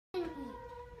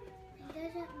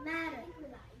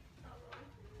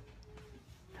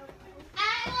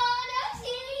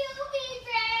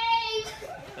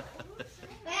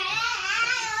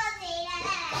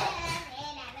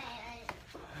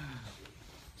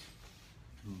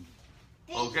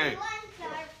Okay.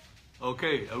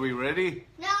 Okay, are we ready?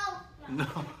 No. No.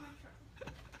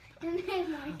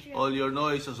 All your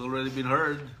noise has already been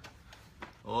heard.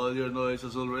 All your noise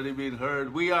has already been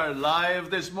heard. We are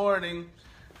live this morning.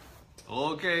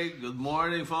 Okay, good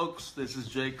morning, folks. This is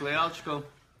Jay Kleachko.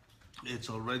 It's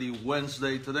already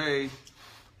Wednesday today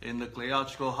in the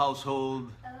Kleachko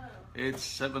household. It's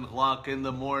 7 o'clock in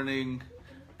the morning,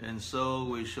 and so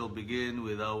we shall begin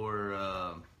with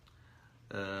our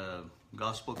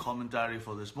gospel commentary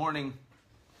for this morning.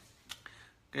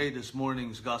 Okay, this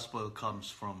morning's gospel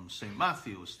comes from St.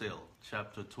 Matthew still,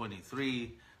 chapter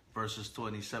 23, verses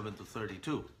 27 to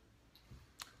 32.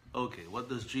 Okay, what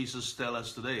does Jesus tell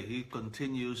us today? He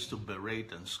continues to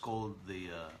berate and scold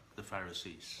the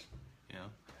Pharisees. You know,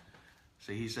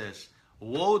 so he says,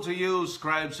 "Woe to you,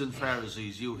 scribes and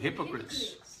Pharisees, you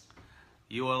hypocrites!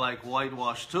 You are like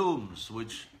whitewashed tombs,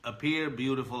 which appear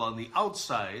beautiful on the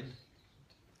outside,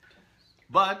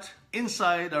 but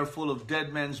inside are full of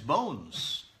dead men's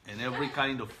bones and every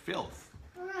kind of filth."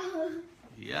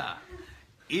 Yeah.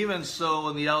 "Even so,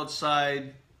 on the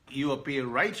outside you appear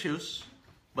righteous,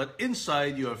 but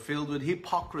inside you are filled with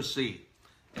hypocrisy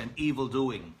and evil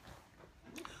doing.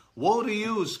 Woe to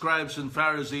you, scribes and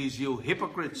Pharisees, you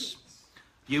hypocrites!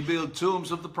 You build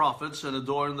tombs of the prophets and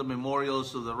adorn the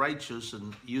memorials of the righteous,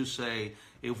 and you say,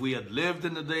 if we had lived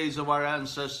in the days of our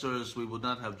ancestors, we would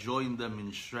not have joined them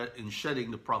in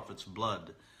shedding the prophets'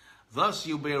 blood. Thus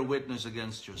you bear witness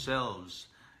against yourselves,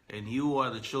 and you are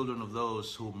the children of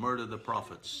those who murdered the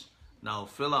prophets. Now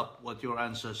fill up what your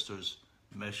ancestors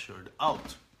measured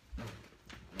out."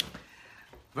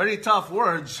 Very tough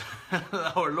words.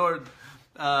 Our Lord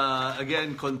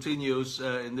again continues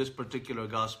in this particular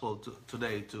gospel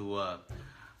today to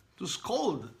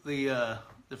scold the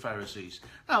Pharisees.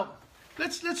 Now,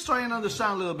 let's try and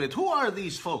understand a little bit. Who are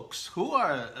these folks? Who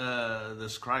are the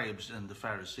scribes and the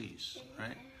Pharisees?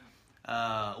 Right?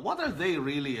 What are they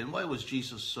really, and why was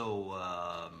Jesus so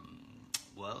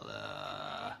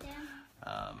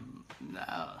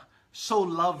so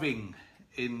loving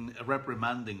in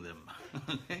reprimanding them?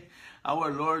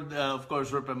 Our Lord, of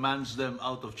course, reprimands them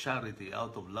out of charity,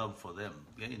 out of love for them,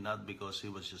 okay? Not because he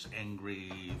was just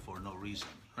angry for no reason,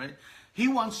 right? He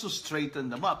wants to straighten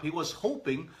them up. He was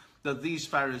hoping that these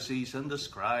Pharisees and the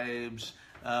scribes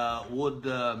would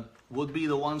be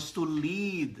the ones to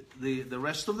lead the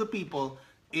rest of the people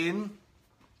in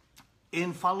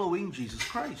following Jesus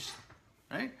Christ,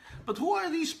 right? But who are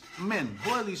these men?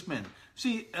 Who are these men?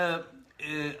 See,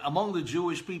 among the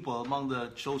Jewish people, among the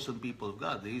chosen people of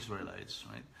God, the Israelites,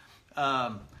 right?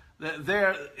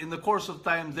 There, in the course of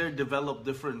time, there developed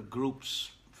different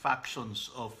groups, factions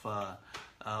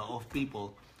of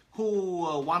people who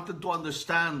wanted to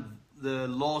understand the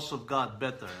laws of God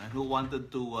better and who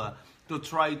wanted to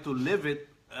try to live it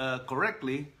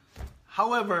correctly.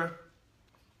 However,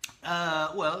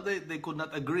 they could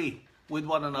not agree with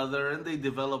one another, and they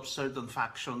developed certain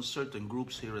factions, certain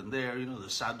groups here and there. You know, the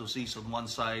Sadducees on one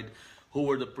side, who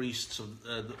were the priests,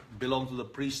 belonged to the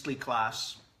priestly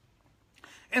class.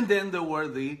 And then there were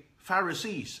the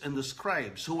Pharisees and the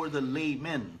scribes, who were the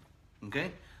laymen.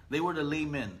 Okay? They were the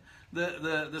laymen.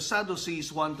 The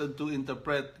Sadducees wanted to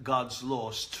interpret God's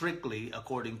law strictly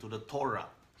according to the Torah,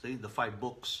 see, the 5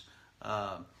 books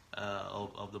of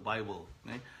the Bible.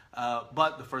 Okay?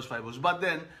 But the first 5 books. But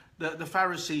then the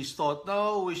Pharisees thought,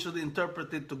 no, we should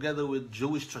interpret it together with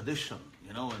Jewish tradition,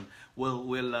 you know, and we'll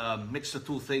mix the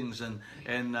two things, and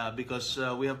because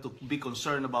we have to be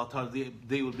concerned about how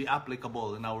they will be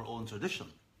applicable in our own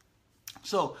tradition.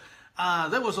 So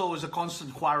there was always a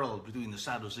constant quarrel between the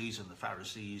Sadducees and the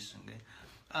Pharisees. Okay?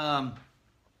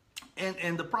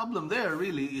 And the problem there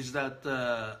really is that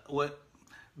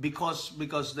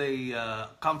because they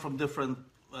come from different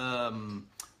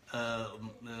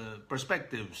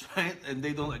perspectives, right? And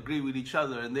they don't agree with each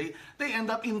other, and they end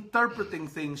up interpreting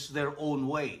things their own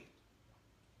way.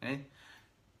 Okay?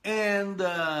 And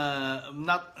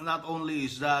not only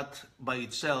is that by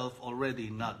itself already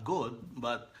not good,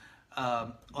 but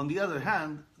on the other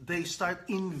hand, they start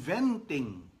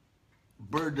inventing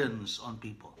burdens on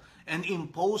people and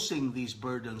imposing these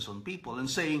burdens on people and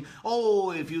saying,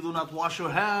 oh, if you do not wash your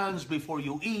hands before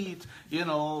you eat, you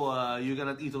know, you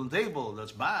cannot eat on the table.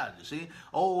 That's bad, you see.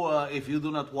 Oh, if you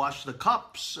do not wash the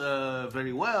cups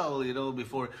very well, you know,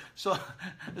 before.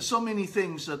 So many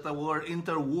things that were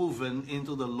interwoven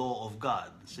into the law of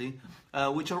God, see,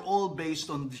 which are all based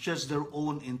on just their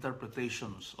own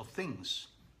interpretations of things,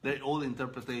 their own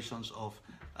interpretations of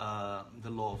the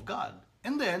law of God.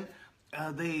 And then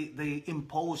they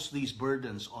impose these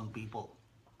burdens on people.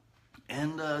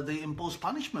 And they impose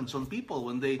punishments on people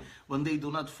when they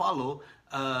do not follow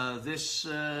this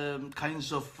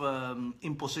kinds of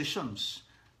impositions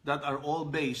that are all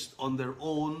based on their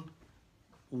own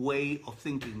way of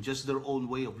thinking, just their own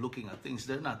way of looking at things.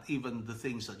 They're not even the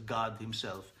things that God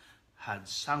himself had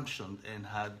sanctioned and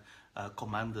had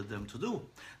commanded them to do.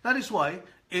 That is why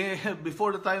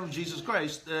before the time of Jesus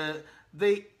Christ,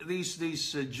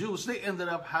 these Jews, they ended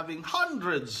up having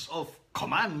hundreds of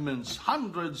commandments,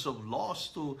 hundreds of laws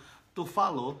to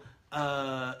follow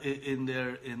in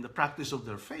the practice of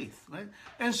their faith, right?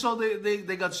 And so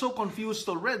they got so confused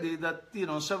already that, you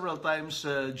know, several times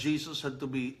Jesus had to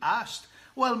be asked,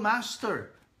 well,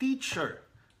 Master, Teacher,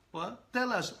 well,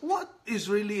 tell us, what is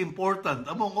really important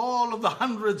among all of the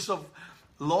hundreds of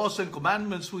laws and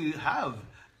commandments we have?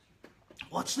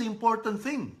 What's the important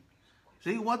thing?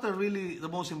 See, what are really the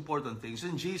most important things?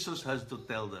 And Jesus has to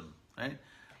tell them, right?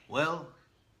 Well,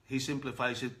 he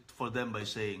simplifies it for them by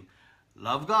saying,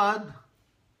 love God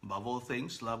above all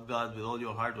things, love God with all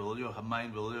your heart, with all your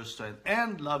mind, with all your strength,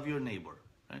 and love your neighbor,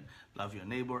 right? Love your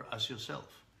neighbor as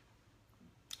yourself.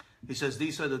 He says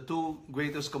these are the two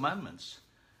greatest commandments.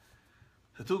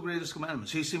 The two greatest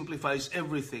commandments. He simplifies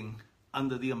everything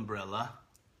under the umbrella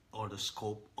or the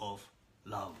scope of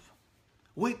love,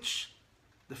 which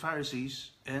the Pharisees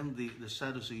and the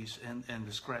Sadducees and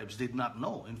the scribes did not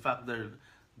know. In fact,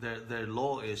 their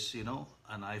law is, you know,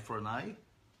 an eye for an eye,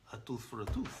 a tooth for a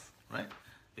tooth, right?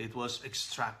 It was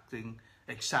exacting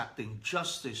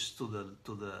justice to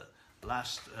the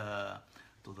last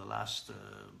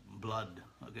blood.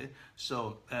 Okay,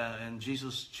 so and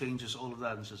Jesus changes all of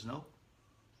that and says, no,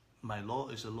 my law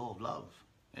is a law of love.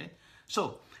 Okay,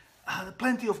 so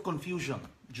plenty of confusion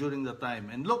during the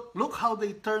time, and look how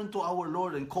they turned to our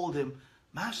Lord and called him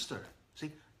Master.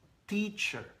 See,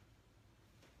 Teacher.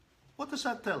 What does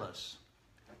that tell us?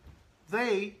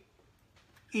 They,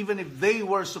 even if they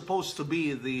were supposed to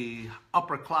be the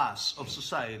upper class of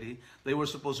society, they were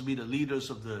supposed to be the leaders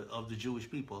of the Jewish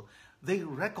people, they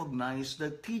recognized the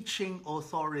teaching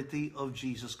authority of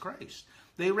Jesus Christ.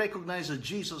 They recognized that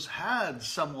Jesus had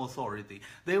some authority.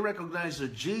 They recognized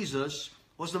that Jesus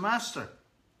was the master.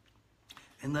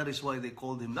 And that is why they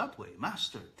called him that way,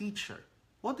 Master, Teacher.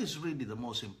 What is really the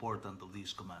most important of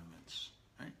these commandments?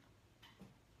 Right?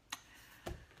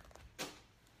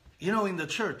 You know, in the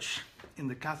church, in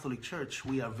the Catholic Church,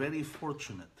 we are very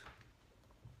fortunate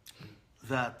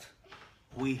that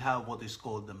we have what is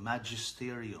called the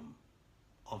magisterium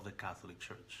of the Catholic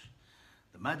Church.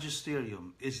 The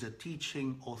magisterium is the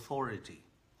teaching authority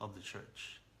of the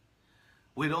church.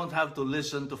 We don't have to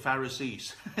listen to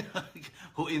Pharisees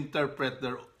who interpret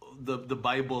the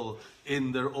Bible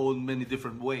in their own many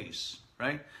different ways,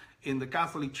 right? In the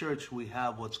Catholic Church, we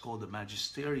have what's called the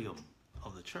magisterium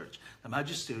of the church. The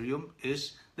magisterium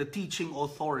is the teaching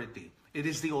authority. It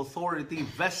is the authority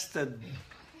vested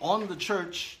on the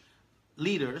church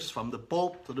leaders, from the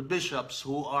Pope to the bishops,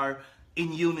 who are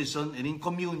in unison and in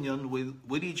communion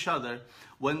with each other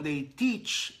when they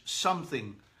teach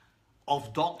something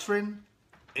of doctrine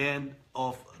and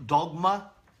of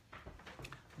dogma.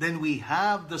 Then we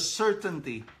have the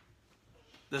certainty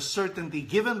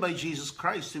given by Jesus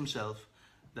Christ himself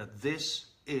that this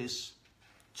is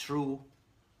true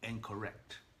and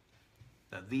correct.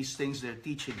 That these things they're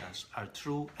teaching us are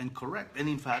true and correct, and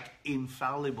in fact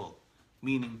infallible,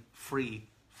 meaning free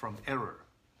from error.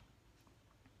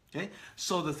 Okay?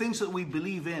 So the things that we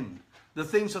believe in, the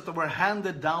things that were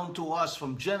handed down to us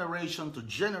from generation to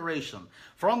generation,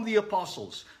 from the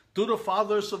apostles to the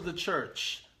fathers of the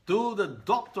church, to the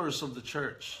doctors of the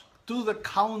church, to the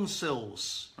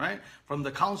councils, right? From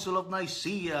the Council of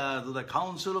Nicaea to the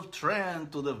Council of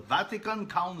Trent to the Vatican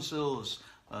councils,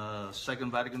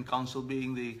 Second Vatican Council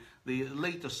being the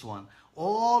latest one.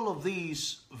 All of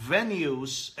these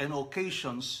venues and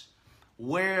occasions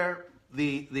where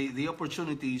the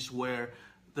opportunities where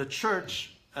the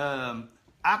church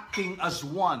acting as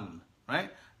one,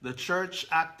 right? The church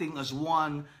acting as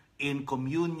one in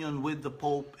communion with the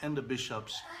Pope and the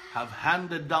bishops have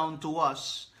handed down to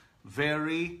us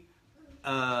very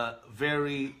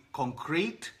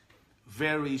concrete,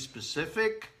 very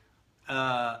specific,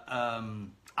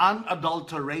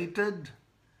 unadulterated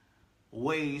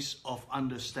ways of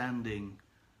understanding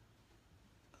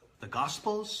the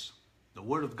Gospels, the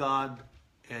Word of God,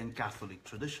 and Catholic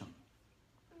tradition.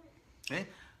 Okay?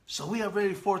 So we are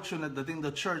very fortunate that in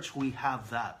the church we have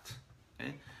that.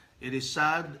 Okay? It is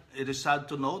sad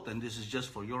to note, and this is just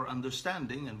for your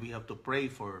understanding, and we have to pray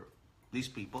for these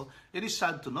people. It is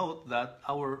sad to note that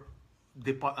our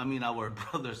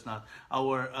brothers, not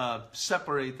our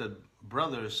separated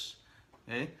brothers,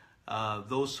 okay,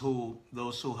 those who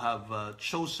have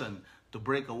chosen to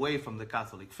break away from the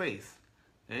Catholic faith,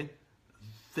 okay,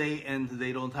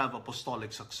 they don't have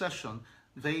apostolic succession.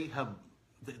 They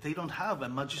don't have a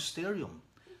magisterium.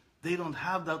 They don't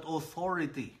have that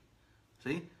authority,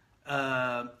 see,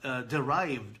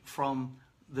 derived from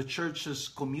the church's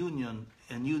communion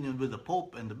and union with the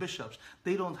Pope and the bishops.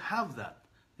 They don't have that.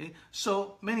 Okay?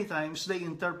 So many times they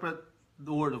interpret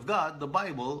the Word of God, the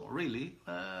Bible, really,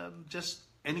 just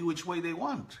any which way they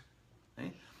want.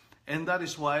 Okay? And that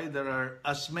is why there are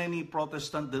as many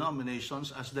Protestant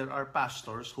denominations as there are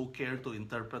pastors who care to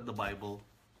interpret the Bible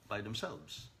by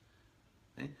themselves.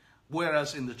 Okay?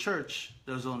 Whereas in the church,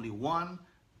 there's only one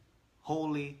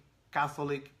holy,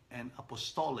 Catholic, and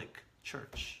apostolic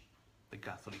church, the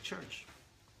Catholic Church.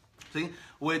 See,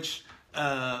 which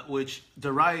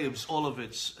derives all of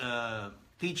its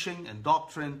teaching and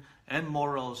doctrine and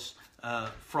morals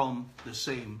from the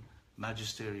same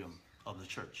magisterium of the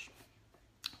church.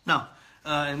 Now,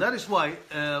 and that is why,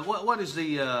 what is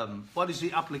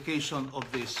the application of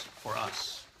this for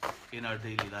us in our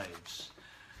daily lives?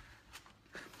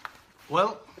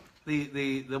 Well,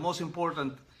 the most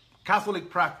important Catholic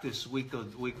practice we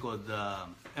could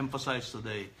emphasize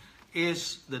today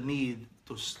is the need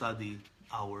to study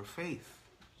our faith.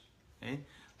 Okay?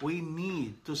 We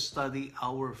need to study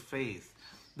our faith.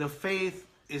 The faith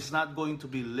is not going to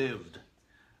be lived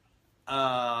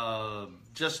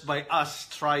just by us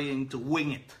trying to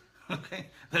wing it. Okay,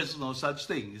 there's no such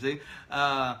thing. You see,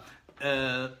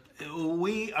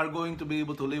 we are going to be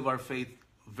able to live our faith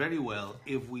very well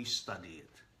if we study it.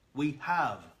 We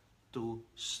have to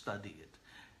study it.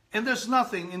 And there's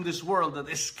nothing in this world that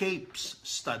escapes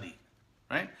study,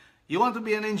 right? You want to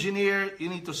be an engineer, you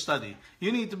need to study.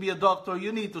 You need to be a doctor,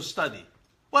 you need to study.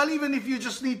 Well, even if you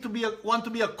just want to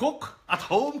be a cook at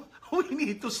home, we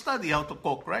need to study how to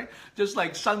cook, right? Just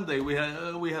like Sunday, we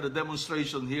had a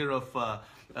demonstration here of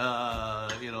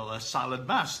a salad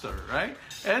master, right?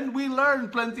 And we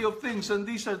learned plenty of things, and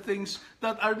these are things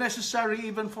that are necessary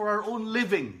even for our own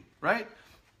living, right?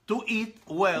 To eat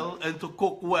well and to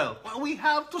cook well. Well, we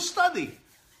have to study,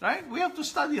 right? We have to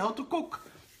study how to cook,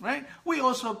 right? We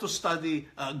also have to study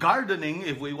gardening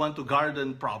if we want to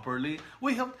garden properly.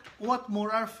 What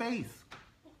more, our faith?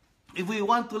 If we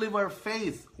want to live our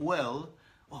faith well,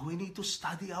 we need to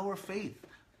study our faith.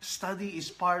 Study is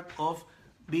part of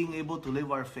being able to live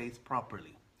our faith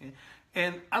properly. Okay?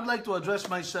 And I'd like to address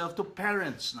myself to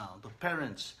parents now, to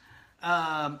parents.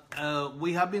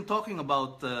 We have been talking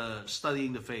about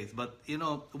studying the faith, but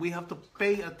we have to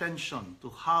pay attention to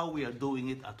how we are doing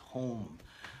it at home.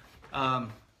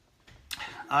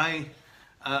 I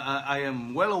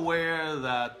am well aware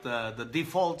that the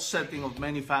default setting of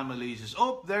many families is,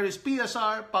 there is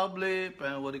PSR, public,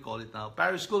 what do you call it now,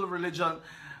 Parish School of Religion.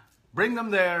 Bring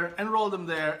them there, enroll them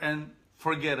there, and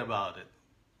forget about it.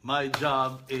 My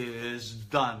job is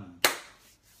done.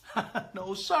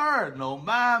 No, sir. No,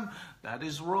 ma'am. That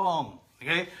is wrong.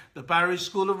 Okay? The Parish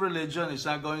School of Religion is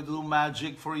not going to do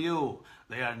magic for you.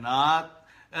 They are not.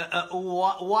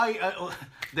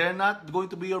 They're not going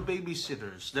to be your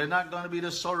babysitters. They're not going to be the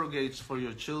surrogates for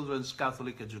your children's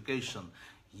Catholic education.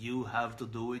 You have to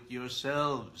do it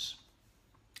yourselves.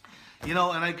 And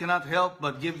I cannot help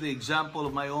but give the example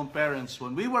of my own parents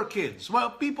when we were kids.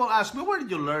 Well, people ask me, where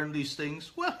did you learn these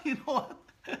things? Well, you know what?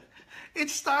 It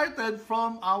started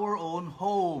from our own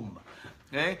home.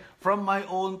 Okay? From my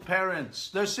own parents.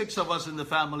 There's 6 of us in the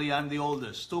family. I'm the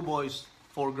oldest. 2 boys,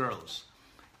 4 girls.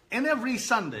 And every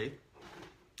Sunday,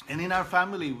 and in our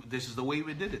family, this is the way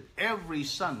we did it. Every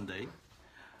Sunday,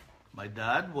 my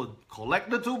dad would collect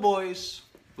the 2 boys.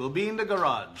 We'll be in the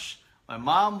garage. My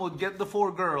mom would get the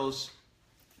 4 girls,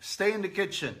 stay in the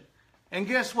kitchen. And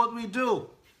guess what we do?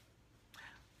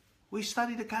 We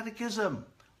study the catechism.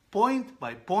 Point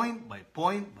by point by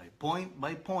point by point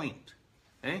by point.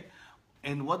 Okay?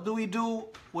 And what do we do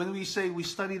when we say we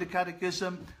study the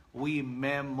catechism? We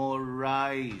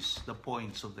memorize the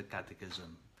points of the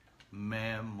catechism.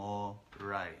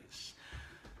 Memorize.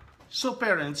 So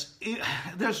parents,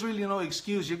 there's really no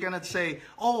excuse. You cannot say,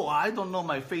 I don't know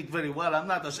my faith very well. I'm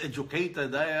not as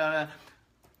educated.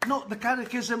 No, the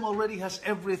catechism already has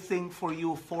everything for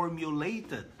you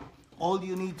formulated. All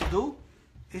you need to do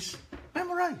is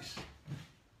memorize.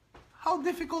 How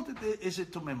difficult is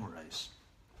it to memorize?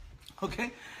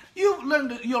 Okay? You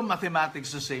learned your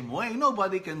mathematics the same way.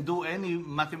 Nobody can do any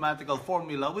mathematical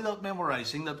formula without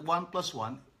memorizing that 1 +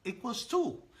 1 =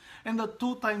 2. and that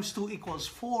 2 times 2 equals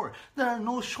 4. There are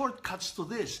no shortcuts to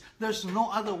this. There's no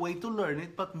other way to learn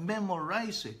it but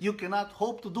memorize it. You cannot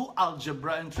hope to do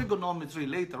algebra and trigonometry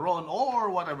later on, or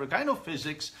whatever kind of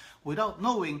physics, without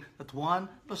knowing that 1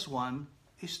 plus 1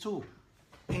 is 2.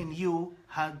 And you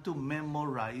had to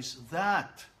memorize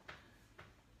that.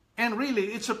 And really,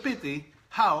 it's a pity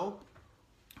how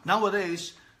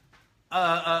nowadays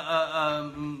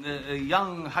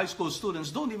young high school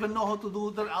students don't even know how to do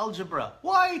their algebra.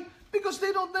 Why? Because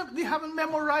they haven't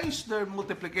memorized their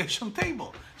multiplication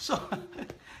table. So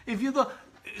if you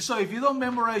don't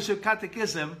memorize your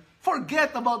catechism,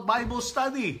 forget about Bible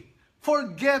study.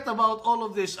 Forget about all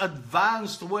of this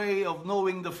advanced way of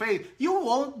knowing the faith. You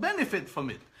won't benefit from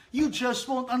it. You just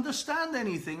won't understand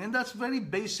anything. And that's very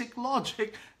basic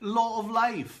logic, law of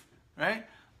life, right?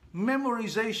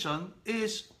 Memorization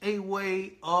is a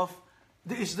way of,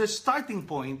 is the starting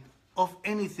point of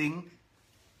anything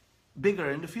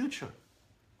bigger in the future.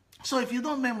 So if you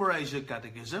don't memorize your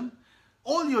catechism,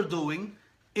 all you're doing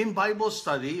in Bible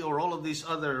study or all of these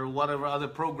other, whatever other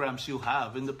programs you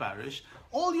have in the parish,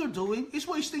 all you're doing is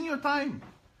wasting your time.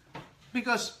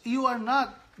 Because you are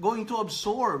not going to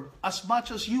absorb as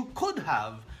much as you could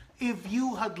have if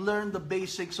you had learned the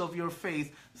basics of your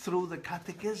faith through the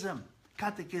catechism.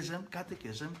 Catechism,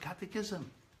 catechism, catechism.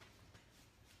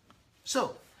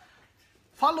 So,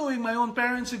 following my own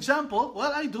parents' example,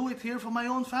 well, I do it here for my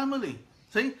own family.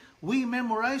 See, we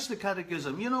memorize the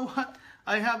catechism. You know what?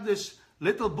 I have this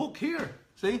little book here.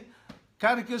 See,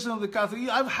 Catechism of the Catholic.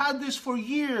 I've had this for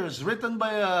years, written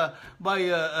by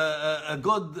a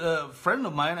good friend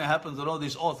of mine. I happen to know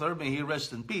this author. May he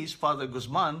rest in peace, Father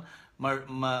Guzman,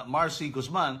 Marcy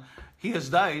Guzman. He has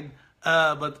died.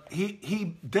 But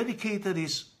he dedicated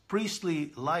his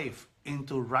priestly life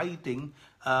into writing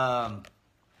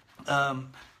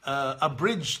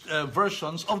abridged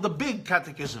versions of the big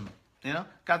catechism,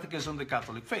 Catechism of the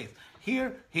Catholic Faith.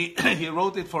 Here, he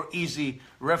wrote it for easy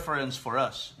reference for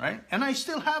us, right? And I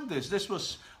still have this. This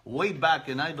was way back,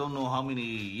 and I don't know how many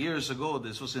years ago.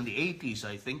 This was in the 80s,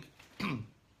 I think.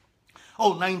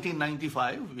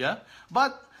 1995, yeah.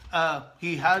 But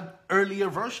he had earlier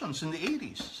versions in the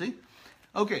 80s, see?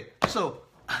 Okay, so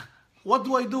what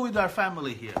do I do with our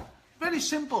family here? Very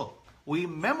simple. We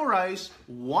memorize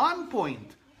one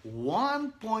point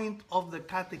of the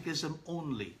catechism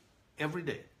only every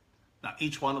day. Now,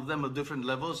 each one of them at different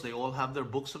levels. They all have their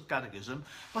books of catechism.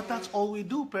 But that's all we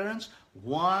do, parents.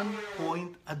 1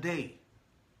 point a day.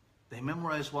 They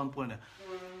memorize 1 point.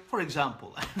 For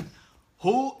example,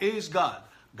 who is God?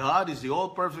 God is the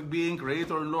all-perfect being,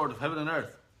 creator and Lord of heaven and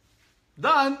earth.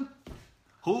 Done.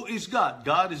 Who is God?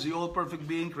 God is the all-perfect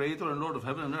being, creator and Lord of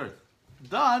heaven and earth.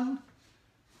 Done.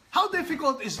 How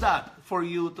difficult is that for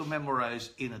you to memorize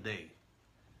in a day?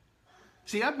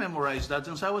 See, I've memorized that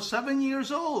since I was 7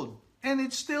 years old, and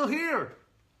it's still here.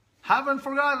 Haven't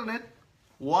forgotten it.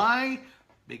 Why?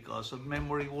 Because of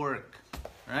memory work,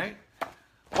 right?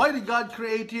 Why did God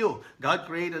create you? God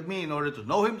created me in order to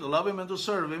know Him, to love Him, and to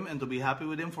serve Him, and to be happy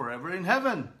with Him forever in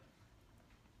heaven.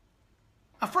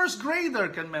 A first grader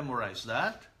can memorize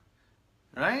that,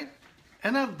 right?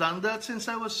 And I've done that since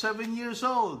I was 7 years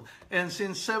old. And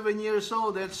since 7 years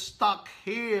old, it's stuck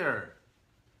here,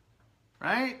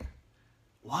 right?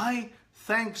 Why?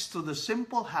 Thanks to the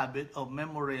simple habit of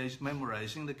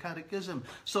memorizing the catechism.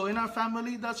 So in our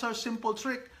family, that's our simple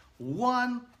trick.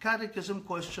 1 catechism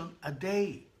question a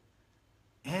day.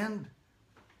 And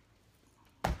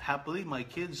happily, my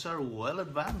kids are well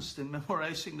advanced in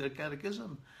memorizing their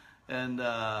catechism. And,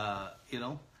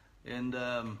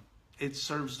 it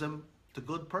serves them to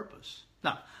good purpose.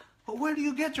 Now, but where do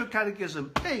you get your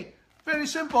catechism? Hey, very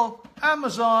simple.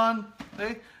 Amazon.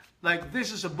 Okay? Like,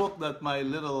 this is a book that my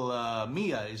little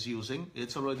Mia is using.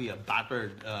 It's already a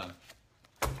battered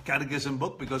catechism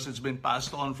book because it's been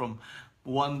passed on from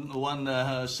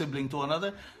one sibling to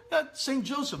another. St.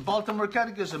 Joseph, Baltimore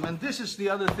Catechism. And this is the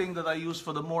other thing that I use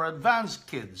for the more advanced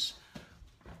kids.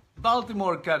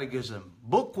 Baltimore Catechism,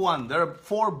 Book 1. There are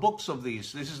 4 books of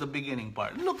these. This is the beginning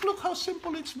part. Look how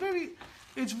simple. It's very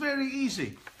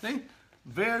easy. Okay?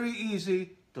 Very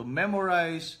easy to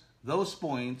memorize those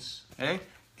points, okay?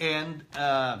 And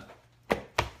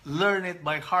learn it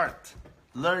by heart.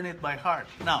 Learn it by heart.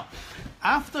 Now,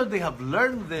 after they have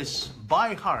learned this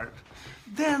by heart,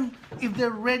 then if they're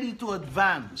ready to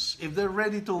advance, if they're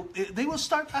ready to, they will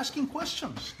start asking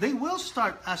questions. They will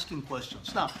start asking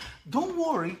questions. Now, don't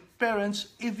worry, parents,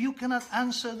 if you cannot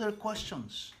answer their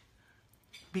questions,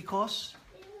 because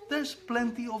there's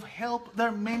plenty of help. There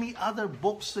are many other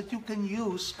books that you can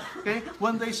use, okay?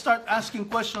 When they start asking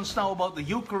questions now about the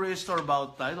Eucharist or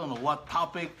about, I don't know what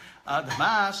topic, the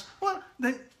Mass, well,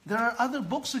 there are other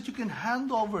books that you can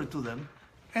hand over to them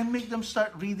and make them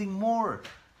start reading more.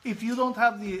 If you don't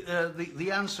have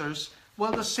the answers,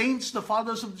 well, the saints, the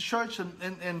fathers of the church,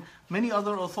 and many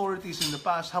other authorities in the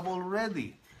past have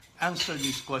already answered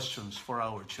these questions for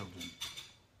our children.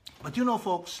 But you know,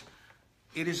 folks,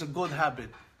 it is a good habit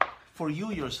for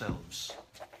you yourselves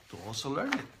to also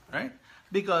learn it, right?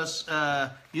 Because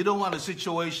you don't want a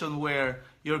situation where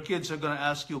your kids are going to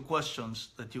ask you questions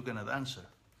that you cannot answer,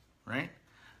 right?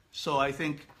 So I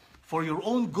think for your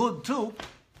own good too,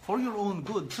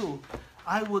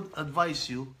 I would advise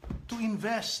you to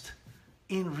invest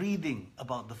in reading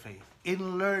about the faith,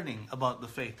 in learning about the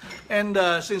faith. And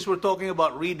since we're talking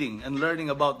about reading and learning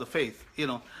about the faith, you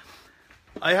know,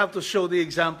 I have to show the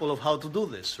example of how to do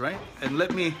this, right? And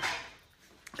let me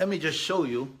just show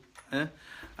you.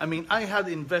 I mean, I had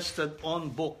invested on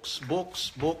books,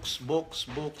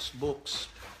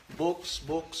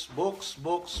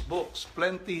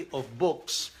 plenty of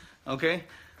books, okay,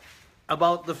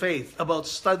 about the faith, about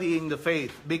studying the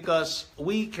faith, because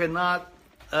we cannot,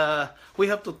 we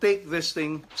have to take this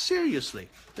thing seriously.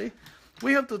 See?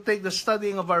 We have to take the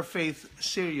studying of our faith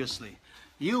seriously.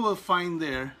 You will find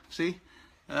there, see,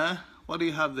 what do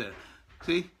you have there?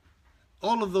 See,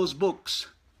 all of those books,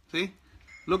 see?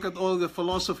 Look at all the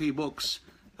philosophy books.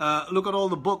 Look at all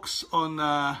the books on,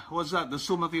 what's that? The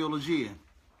Summa Theologiae,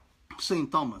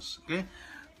 St. Thomas, okay?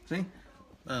 See?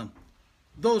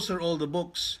 Those are all the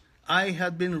books I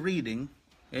had been reading,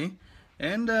 okay?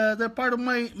 And they're part of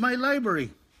my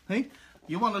library, okay?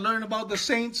 You want to learn about the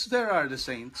saints? There are the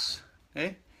saints,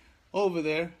 okay? Over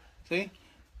there, see?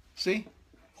 See?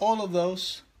 All of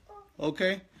those,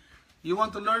 okay? You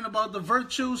want to learn about the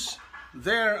virtues?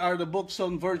 There are the books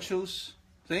on virtues.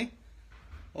 See?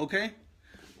 Okay?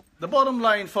 The bottom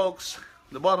line, folks,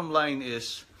 the bottom line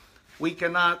is we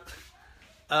cannot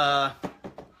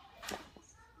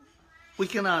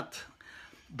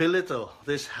belittle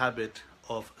this habit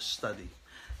of study.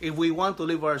 If we want to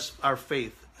live our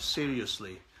faith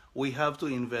seriously, we have to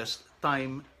invest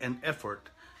time and effort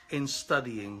in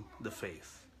studying the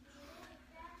faith.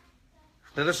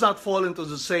 Let us not fall into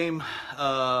the same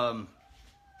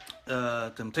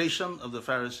temptation of the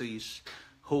Pharisees,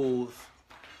 who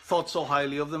thought so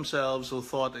highly of themselves, who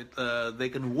thought they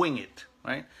can wing it,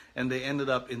 right? And they ended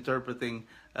up interpreting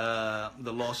the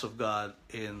laws of God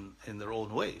in their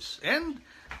own ways. And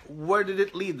where did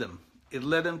it lead them? It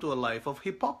led them to a life of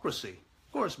hypocrisy.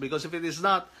 Of course, because if it is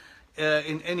not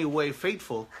in any way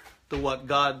faithful to what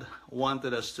God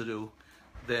wanted us to do,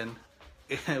 then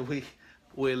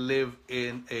we live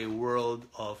in a world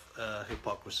of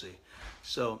hypocrisy.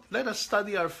 So let us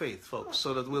study our faith, folks,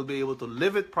 so that we'll be able to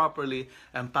live it properly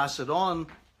and pass it on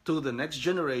to the next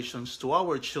generations, to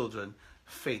our children,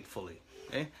 faithfully.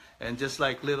 Okay? And just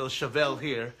like little Chevelle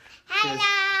here. Hello!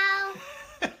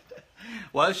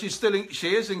 Well, she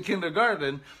is in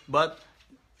kindergarten, but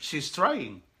she's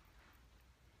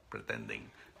pretending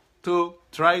to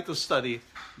try to study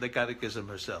the catechism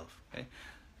herself. Okay?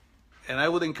 And I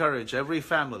would encourage every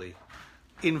family,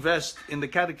 invest in the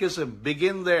catechism.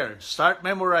 Begin there. Start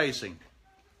memorizing.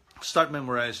 Start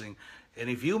memorizing. And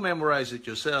if you memorize it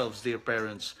yourselves, dear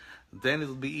parents, then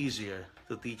it'll be easier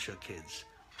to teach your kids.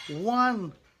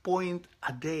 1 point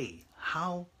a day.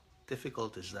 How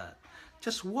difficult is that?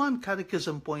 Just 1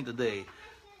 catechism point a day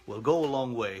will go a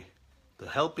long way to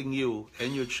helping you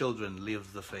and your children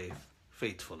live the faith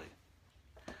faithfully.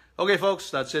 Okay, folks,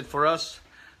 that's it for us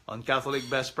on Catholic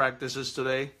Best Practices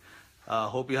today.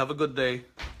 Hope you have a good day.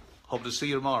 Hope to see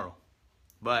you tomorrow.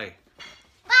 Bye.